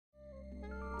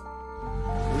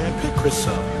Chris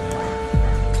up,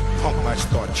 punk might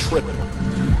start tripping.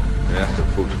 Man, that's the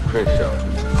food of Crenshaw.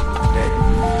 Hey,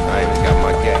 I ain't even got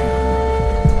my game.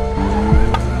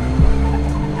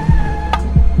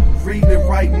 Reading it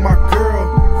right, my girl.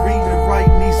 Reading it right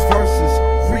in these verses.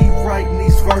 Rewriting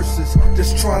these verses.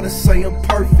 Just trying to say I'm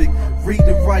perfect. Reading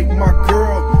it right, my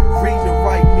girl. Reading it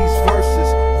right in these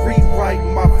verses.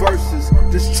 Rewriting my verses.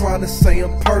 Just trying to say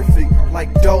I'm perfect.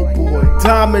 Like Doughboy.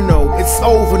 Domino, it's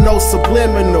over, no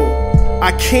subliminal.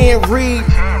 I can't read,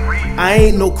 I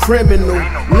ain't no criminal.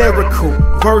 Lyrical,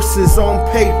 verses on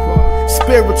paper.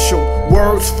 Spiritual,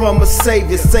 words from a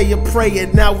savior. Say a prayer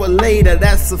now or later,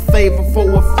 that's a favor for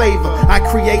a favor. I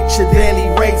create you,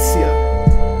 then erase you.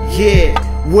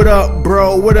 Yeah, what up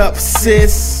bro, what up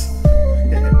sis?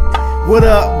 What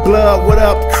up blood, what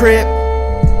up crip?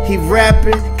 He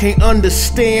rapping, can't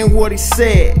understand what he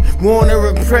said. Wanna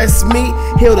impress me,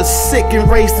 heal the sick and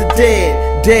raise the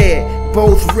dead. Dead,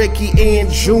 both Ricky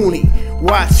and Junie.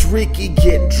 Watch Ricky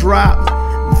get dropped,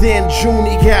 then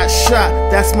Junie got shot.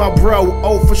 That's my bro,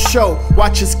 oh for sure.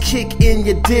 Watch us kick in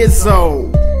your dizzo.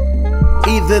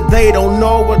 Either they don't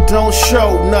know or don't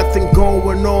show. Nothing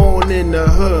going on in the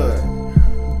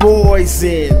hood. Boys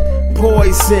in,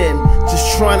 poison,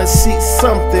 just trying to see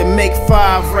something. Make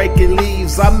 5 raking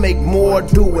leaves, I make more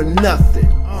doing nothing.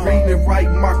 Reading it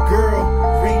right, my girl.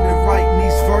 Reading it right in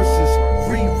these verses.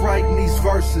 Rewriting these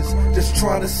verses. Just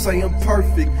trying to say I'm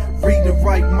perfect. Reading it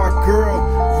right, my girl.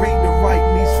 Reading it right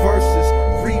in these verses.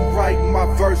 Rewriting my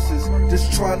verses.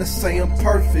 Just trying to say I'm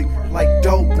perfect. Like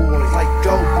Doughboy, like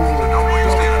Doughboy.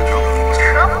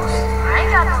 Troubles? I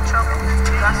ain't got no trouble.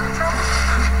 You got some trouble?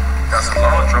 Got some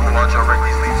lawn trouble. Why'd y'all rake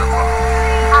these leaves up for?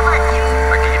 How much?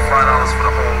 I give you $5 for the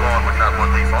whole lawn with not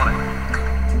one leaf on it.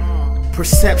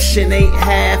 Perception ain't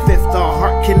half if the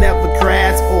heart can never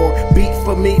grasp or beat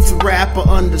for me to rap or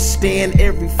understand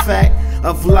every fact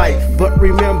of life. But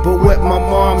remember what my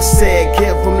mom said,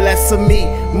 give them less of me,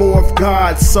 more of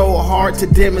God. So hard to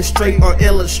demonstrate or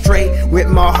illustrate. With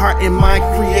my heart and mind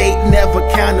create, never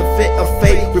counterfeit or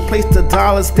fake. Replace the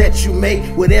dollars that you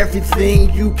make with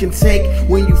everything you can take.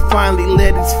 When you finally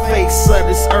let its face of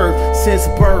this earth since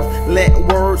birth, let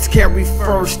words carry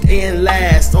first and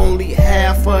last. Only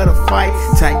half of the fight.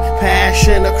 Type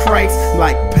passion of Christ,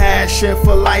 like passion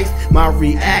for life. My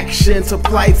reaction to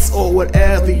plights or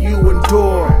whatever you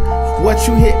endure. What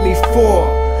you hit me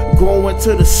for? Going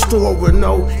to the store with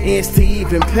no ends to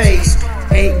even pay.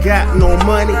 Ain't got no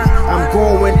money, I'm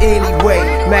going anyway.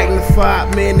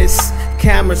 Magnified minutes,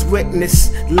 cameras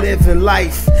witness, living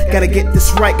life. Gotta get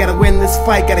this right, gotta win this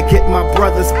fight. Gotta get my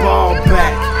brother's ball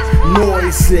back.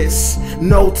 Noises,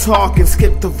 no talking,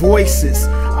 skip the voices.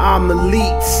 I'm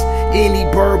elite. Any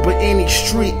bird but any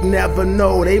street, never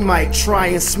know, they might try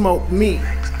and smoke me.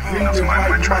 Reading it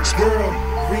right, my girl.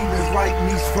 Reading it right in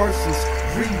these verses.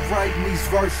 Rewriting these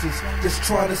verses. Just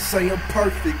trying to say I'm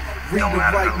perfect. Reading it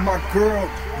right, my girl.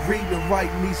 Reading it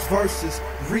right in these verses.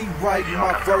 Rewriting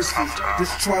my verses.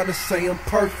 Just trying to say I'm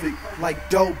perfect. Like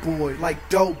Doughboy, like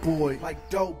Doughboy, like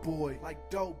Doughboy, like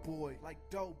Doughboy, like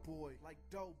Doughboy, like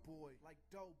Doughboy, like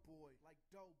Doughboy, like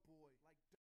Doughboy.